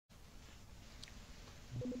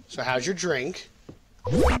So how's your drink?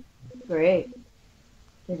 Great.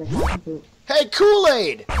 There's a cat poop. Hey,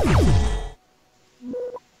 Kool-Aid!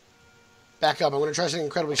 Back up. I'm going to try something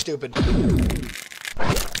incredibly stupid.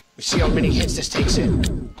 We see how many hits this takes it.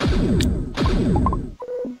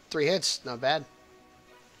 3 hits. Not bad.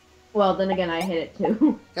 Well, then again, I hit it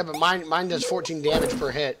too. Yeah, but mine does 14 damage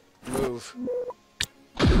per hit. Move.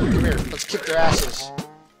 Come here. Let's kick their asses.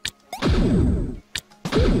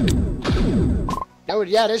 No,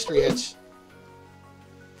 yeah, it is 3 hits.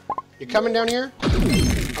 You coming down here?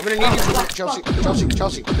 I'm gonna need you for Chelsea.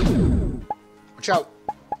 Chelsea. Watch out.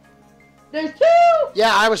 There's 2!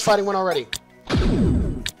 Yeah, I was fighting one already.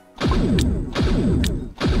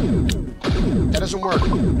 That doesn't work.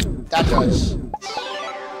 That does.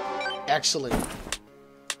 Excellent.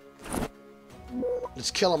 Let's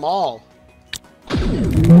kill them all.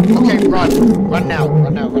 Okay, run. Run now.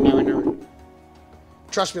 Run now. Run now. Run now.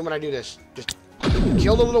 Trust me when I do this. Just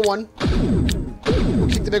kill the little one. We'll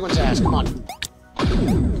kick the big one's ass. Come on.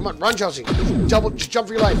 Come on. Run, Chelsea. Just jump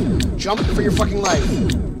for your life. Jump for your fucking life.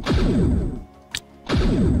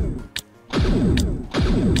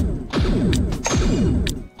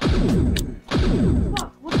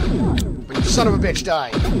 But you son of a bitch,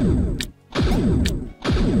 die.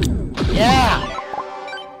 Yeah!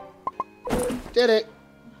 Did it.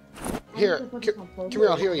 Here. Come here,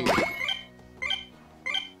 I'll heal you.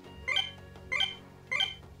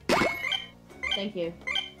 Thank you.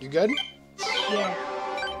 You good? Yeah.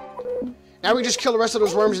 Now we just kill the rest of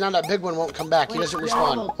those worms, and now that big one won't come back. He doesn't You're respawn.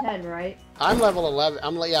 level 10, right? I'm level 11.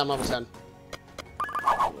 I'm level 10.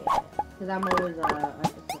 Because I'm always,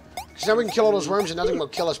 Because now we can kill all those worms, and nothing will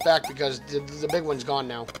kill us back because the big one's gone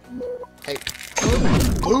now. Hey.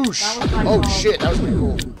 Boosh! Oh shit, that was pretty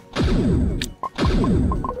cool.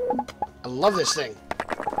 I love this thing.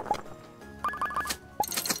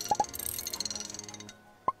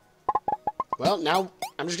 Well, now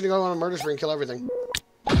I'm just gonna go on a murder spree and kill everything.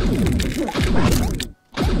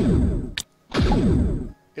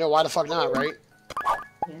 You know, why the fuck not, right?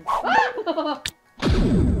 Yeah.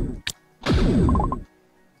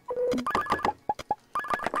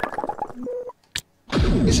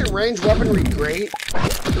 Isn't ranged weaponry great?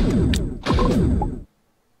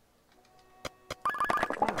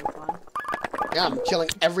 Yeah, I'm killing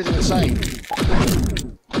everything in sight.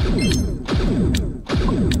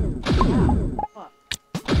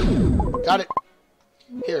 Got it.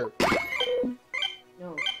 Here.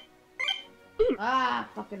 No. Ah,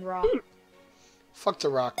 fucking rock. Fuck the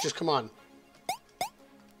rock. Just come on.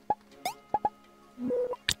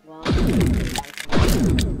 Well,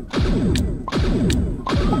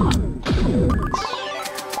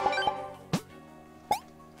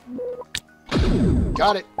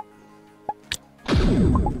 Got it.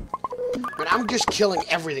 But I'm just killing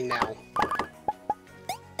everything now.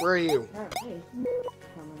 Where are you?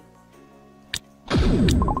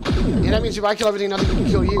 Yeah, that means if I kill everything, nothing can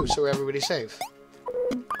kill you, so everybody's safe.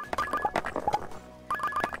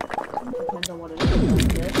 Depends on what it is.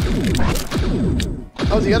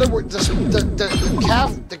 Oh, the other word,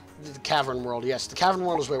 the cavern world, yes. The cavern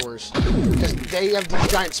world is way worse. Because they have these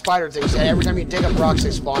giant spider things that every time you dig up rocks, they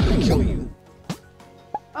spawn and they kill you.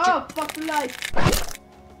 Oh, fuck the life.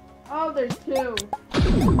 Oh, there's 2.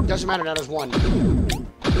 Doesn't matter, now there's 1.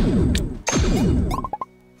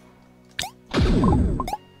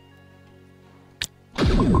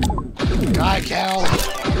 Die, Cal! Are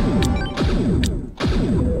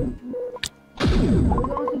we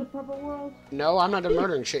going to the purple world? No, I'm not done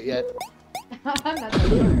murdering shit yet. I'm not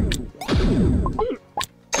sure.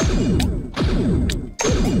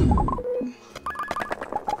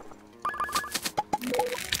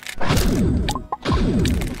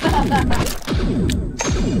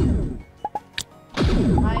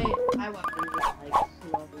 My weapon is like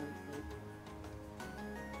slow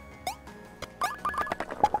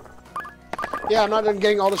and Yeah, I'm not done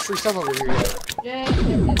getting all this free stuff over here yet. yeah.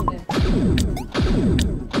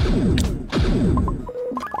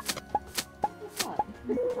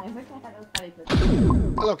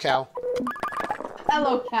 Hello, cow.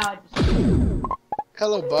 Hello, cow.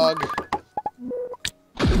 Hello, bug.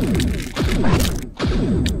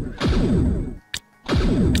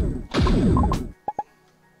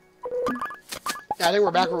 Yeah, I think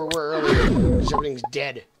we're back where we were earlier, because everything's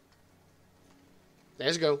dead.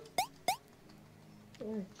 Let's go.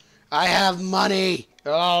 I have money!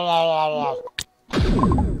 I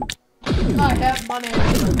have money.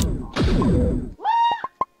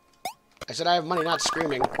 I said I have money, not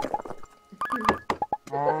screaming.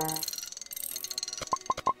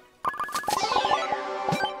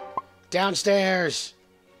 Downstairs!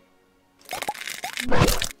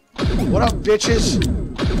 What up, bitches?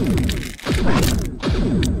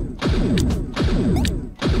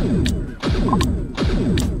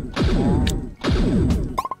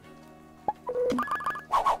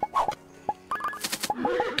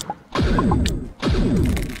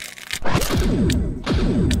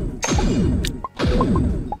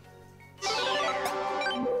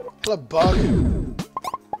 A bug. You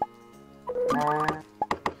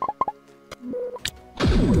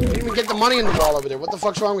didn't even get the money in the wall over there. What the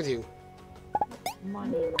fuck's wrong with you?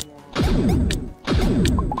 Money in the wall.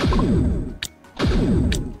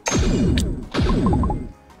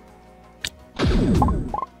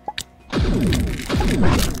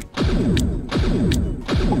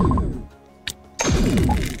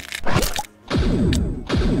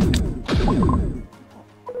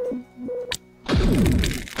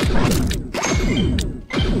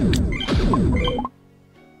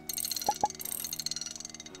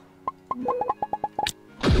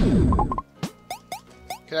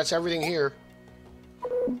 Okay, that's everything here.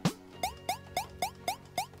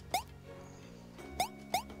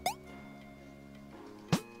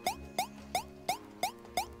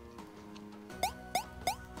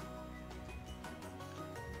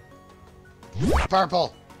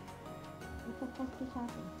 Purple. What the fuck just happened?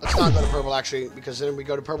 Let's not go to purple, actually, because then if we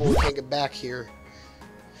go to purple, we can't get back here.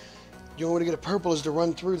 The only way to get a purple is to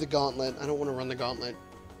run through the gauntlet. I don't want to run the gauntlet.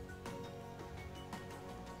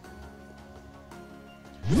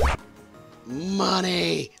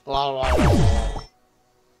 Money! La, la, la.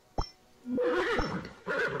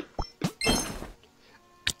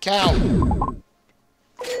 Cow!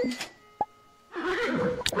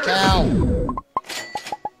 Cow!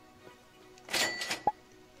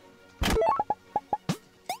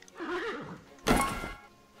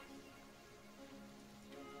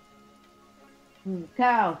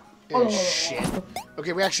 Cow. Oh, shit.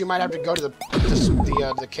 Okay, we actually might have to go to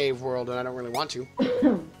the cave world, and I don't really want to.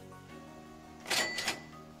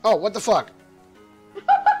 Oh, what the fuck?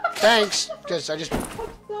 Thanks, because I just... I'm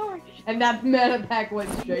sorry. And that meta pack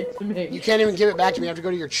went straight to me. You can't even give it back to me. You have to go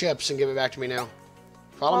to your chips and give it back to me now.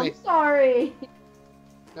 Follow me. I'm sorry.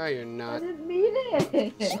 No, you're I not. didn't mean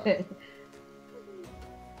it. Sorry.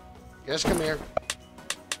 Yes, come here.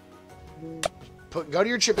 Go to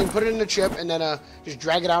your chip and put it in the chip, and then just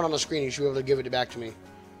drag it out on the screen. You should be able to give it back to me.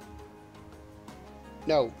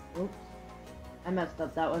 No. Oops. I messed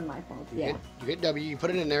up. That was my fault. You hit W, you put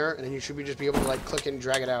it in there, and then you should just be able to like click it and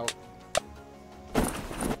drag it out.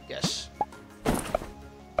 Yes.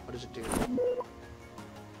 What does it do?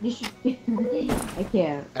 You should. I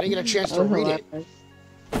can't. I didn't get a chance to read it.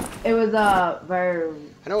 It was very.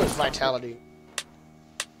 I know it's vitality.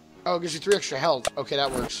 Oh, it gives you 3 extra health. Okay,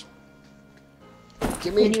 that works.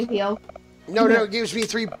 Give me. Can you heal? No, no, it gives me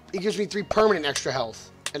 3. It gives me 3 permanent extra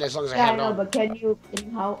health, and as long as I have I it know, on. but can you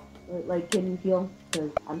help? Like, can you heal?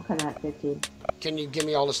 Because I'm kind of at 15. Can you give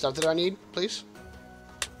me all the stuff that I need, please?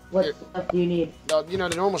 What Here. stuff do you need? You know,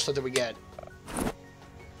 the normal stuff that we get.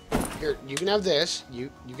 Here, you can have this. You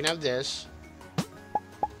can have this.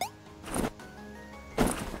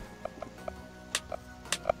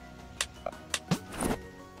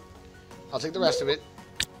 I'll take the rest of it.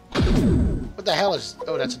 What the hell is...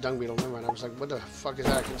 Oh, that's a dung beetle. Never mind. I was like, what the fuck is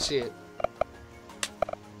that? I can see it.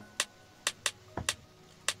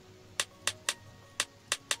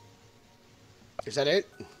 Is that it?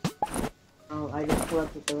 Oh, I just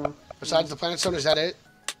collected the rocks. Besides the planet stone, is that it?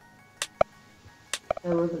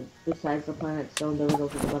 There wasn't, besides the planet stone, there was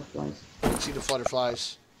also the butterflies. I can see the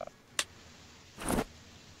flutterflies.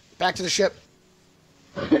 Back to the ship.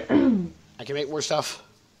 I can make more stuff.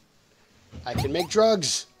 I can make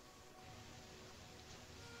drugs.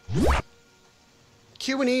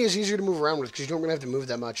 Q and E is easier to move around with because you don't really have to move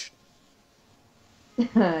that much.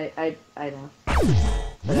 I know.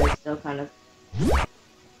 But I still kind of...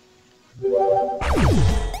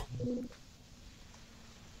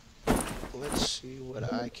 Let's see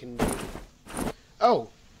what I can do. Oh,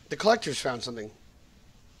 the collector's found something.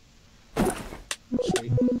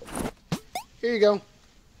 Sweet. Here you go.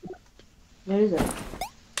 What is it?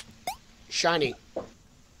 Shiny.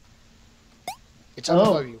 It's up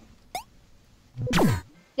above you.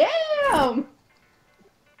 Damn!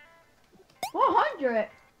 400!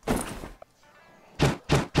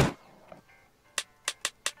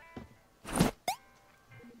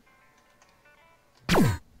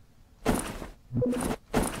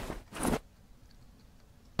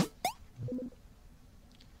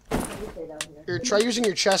 Here, try using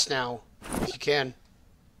your chest now, if you can.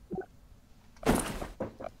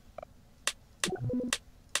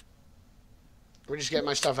 We're just getting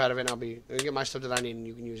my stuff out of it, and I'll get my stuff that I need, and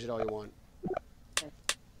you can use it all you want.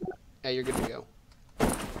 Yeah, you're good to go.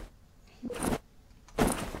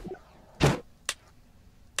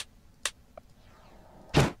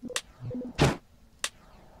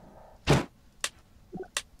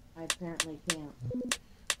 apparently can't.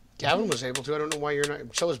 Gavin was able to. I don't know why you're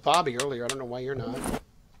not. So was Bobby earlier. I don't know why you're not.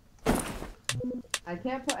 I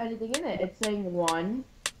can't put anything in it. It's saying 1.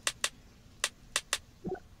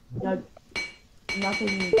 No,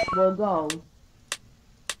 nothing will go.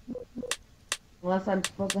 Unless I'm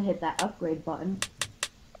supposed to hit that upgrade button.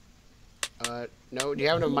 No. Do you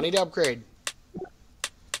have enough money to upgrade?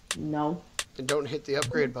 No. Then don't hit the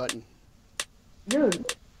upgrade button.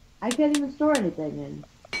 Dude, I can't even store anything in.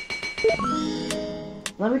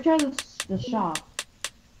 Let me try the shop.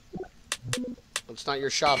 Well, it's not your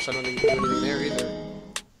shop, so I don't think you can do anything there either.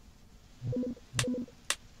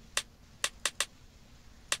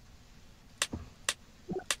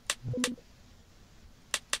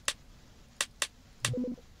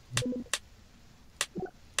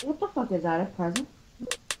 What the fuck is that? A present?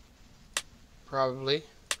 Probably.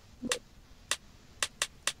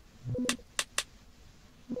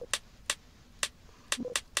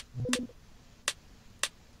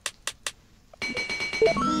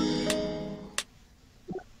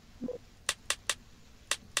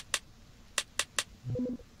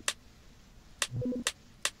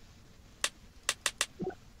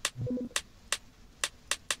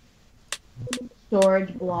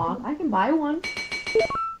 Storage block. I can buy one.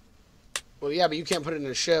 Well, yeah, but you can't put it in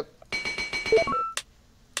a ship.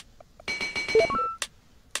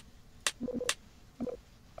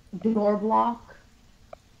 Door block.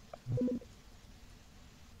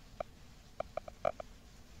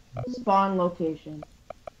 Spawn location.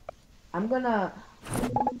 I'm gonna...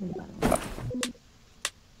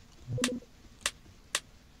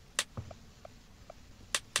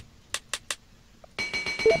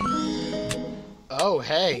 Oh,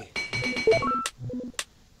 hey.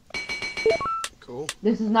 Cool.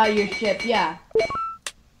 This is not your ship, yeah.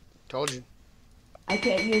 Told you. I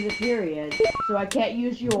can't use it, period. So I can't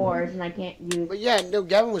use yours, and I can't use... But yeah, no,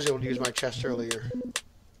 Gavin was able to use my chest earlier.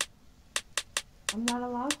 I'm not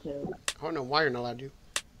allowed to. I don't know why you're not allowed to.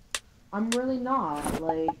 I'm really not,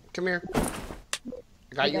 like... Come here.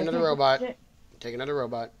 I got you another robot. Take another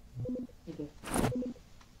robot. Okay.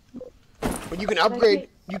 But you can upgrade.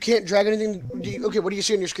 You can't drag anything. Okay, what do you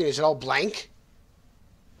see on your screen? Is it all blank?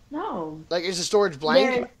 No. Like, is the storage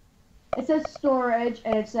blank? It says storage,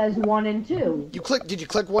 and it says 1 and 2. You click. Did you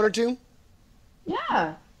click 1 or 2?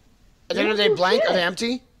 Yeah. And then are they blank? Are they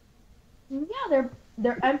empty? Yeah,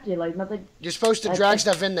 they're empty, like nothing. You're supposed to drag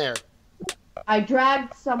stuff in there. I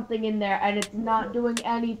dragged something in there, and it's not doing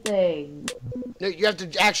anything. No, you have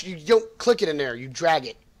to actually. You don't click it in there. You drag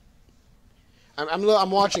it.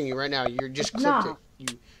 I'm watching you right now. You're just clicked it. You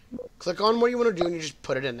click on what you want to do, and you just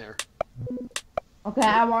put it in there. Okay,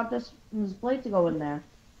 I want this plate to go in there.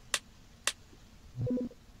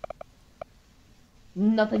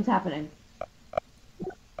 Nothing's happening.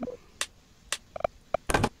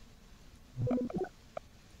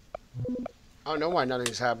 I don't know why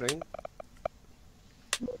nothing's happening.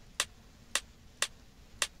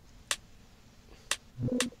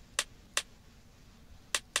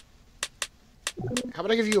 How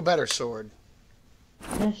about I give you a better sword?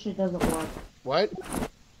 That shit doesn't work. What?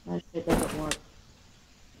 That shit doesn't work.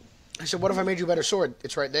 I said, what if I made you a better sword?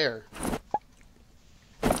 It's right there.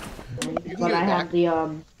 You can But I have the,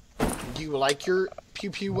 Do you like your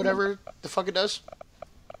pew-pew whatever the fuck it does?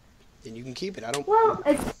 Then you can keep it. I don't... Well,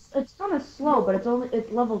 it's kind of slow, but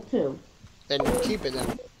it's level 2. Then keep it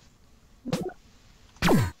then.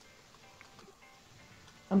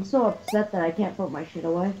 I'm so upset that I can't put my shit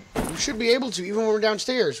away. You should be able to, even when we're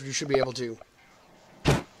downstairs. You should be able to.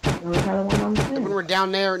 Let me try the one on the When we're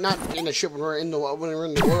down there, not in the ship, when we're in the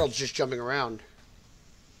world, just jumping around.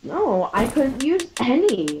 No, I couldn't use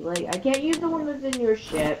any. Like, I can't use the one that's in your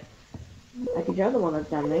ship. I could try the one that's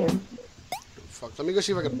down there. Fuck, let me go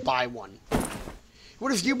see if I can buy one.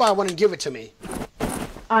 What if you buy one and give it to me?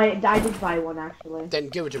 I did buy one, actually. Then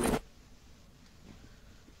give it to me.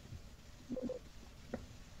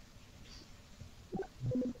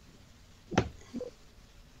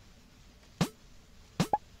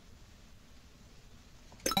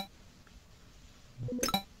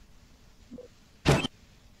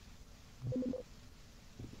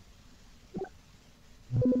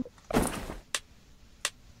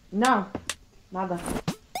 No, nada.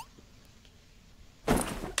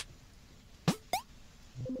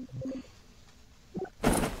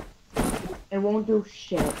 It won't do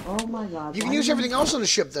shit. Oh my god. You can use everything else on the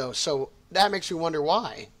ship, though, so that makes me wonder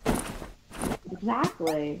why.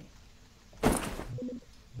 Exactly.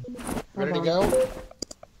 Ready to go?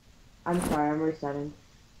 I'm sorry, I'm resetting.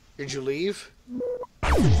 Did you leave?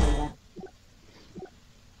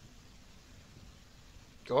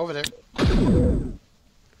 Go over there.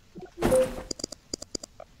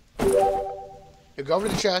 Now go over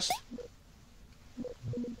to the chest.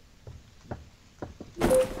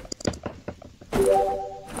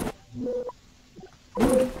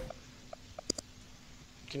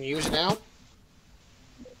 Can you use it now?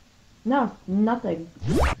 No, nothing.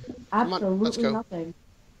 Absolutely let's go. nothing.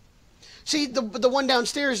 See, the one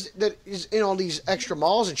downstairs that is in all these extra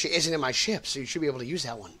malls and shit isn't in my ship, so you should be able to use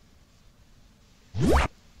that one.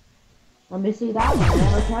 Let me see that one. I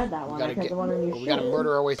never tried that one. I tried the one in your we gotta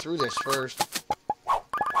murder our way through this first.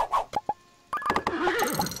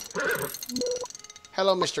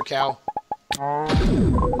 Hello, Mr. Cow.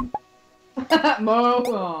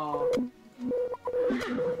 Momo.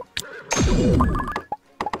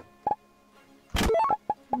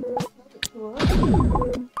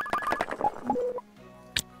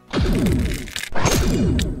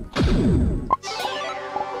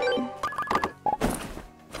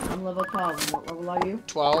 I'm level 12. What level are you?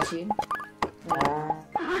 12. 13?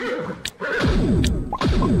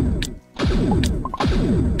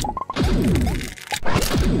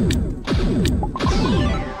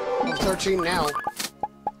 I'm 13 now.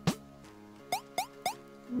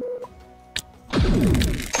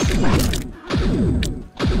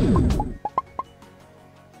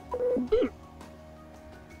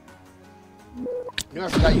 You know I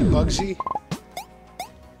forgot you, Bugsy.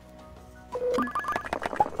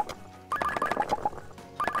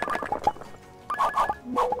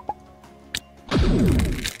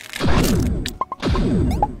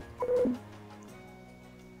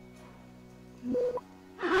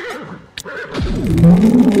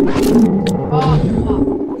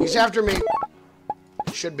 Oh, He's after me.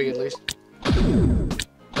 Should be, at least.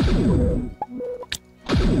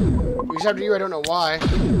 He's after you, I don't know why.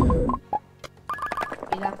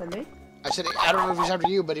 he's after me? I said, I don't know if he's after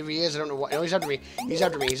you, but if he is, I don't know why. No, he's after me. He's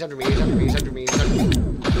after me. He's after me. He's after me. He's after me. He's after me.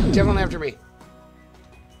 Definitely after me.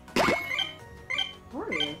 Where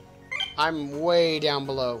are you? I'm way down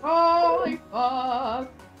below. Holy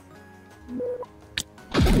fuck!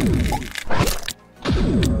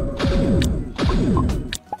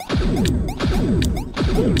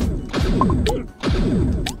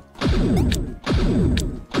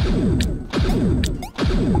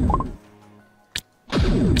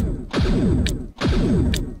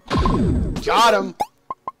 Got him.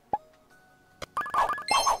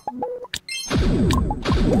 I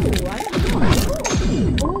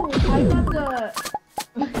got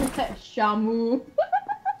the Shamu.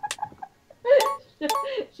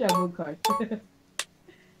 Shamu card.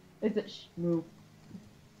 Is it Shmoo?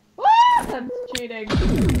 That's cheating.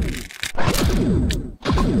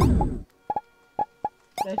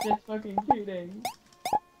 That's just fucking cheating.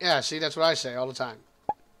 Yeah, see, that's what I say all the time.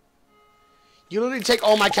 You literally take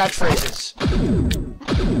all my catchphrases.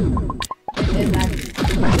 It is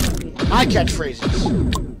actually. My catchphrases.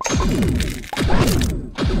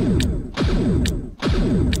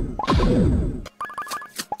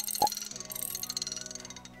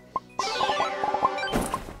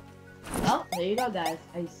 Well, there you go, guys.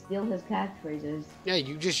 I steal his catchphrases. Yeah,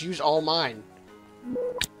 you just use all mine.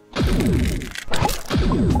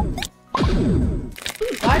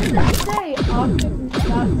 Why did it say object is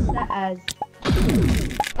not set as...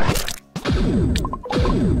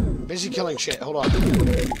 Busy killing shit. Hold on.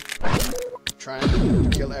 Trying to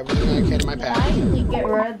kill everything I can in my path. Can I get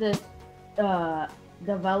rid of this,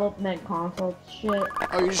 development console shit?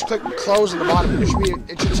 Oh, you just click close on the bottom. It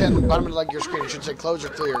should say on the bottom of like your screen. It should say close or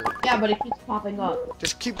clear. Yeah, but it keeps popping up.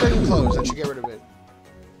 Just keep clicking close. That should get rid of it.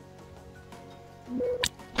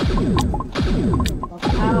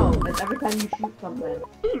 How? It's every time you shoot something.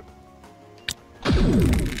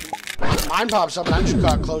 Mine pops up and I just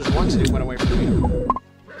got closed once and it went away from me.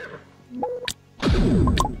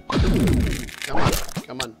 Come on.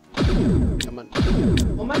 Come on. Come on.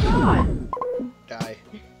 Oh my god! Die.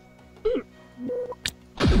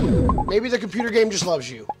 Maybe the computer game just loves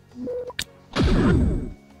you.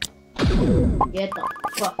 Get the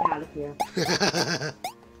fuck out of here.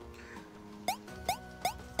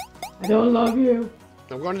 I don't love you.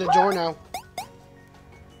 I'm going to the door now.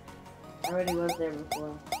 I already was there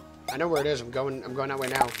before. I know where it is. I'm going that way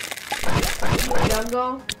now.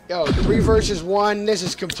 Jungle? Yo, 3 versus 1. This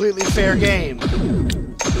is completely fair game.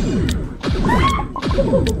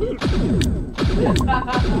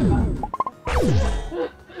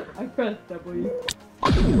 I pressed W.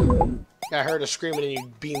 I heard a screaming and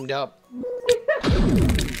you beamed up. I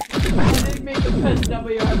didn't make it press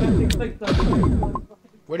W, I meant to click W.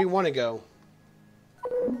 Where do you want to go? I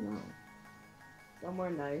don't know. Somewhere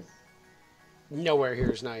nice. Nowhere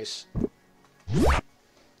here is nice.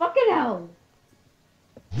 Fucking hell!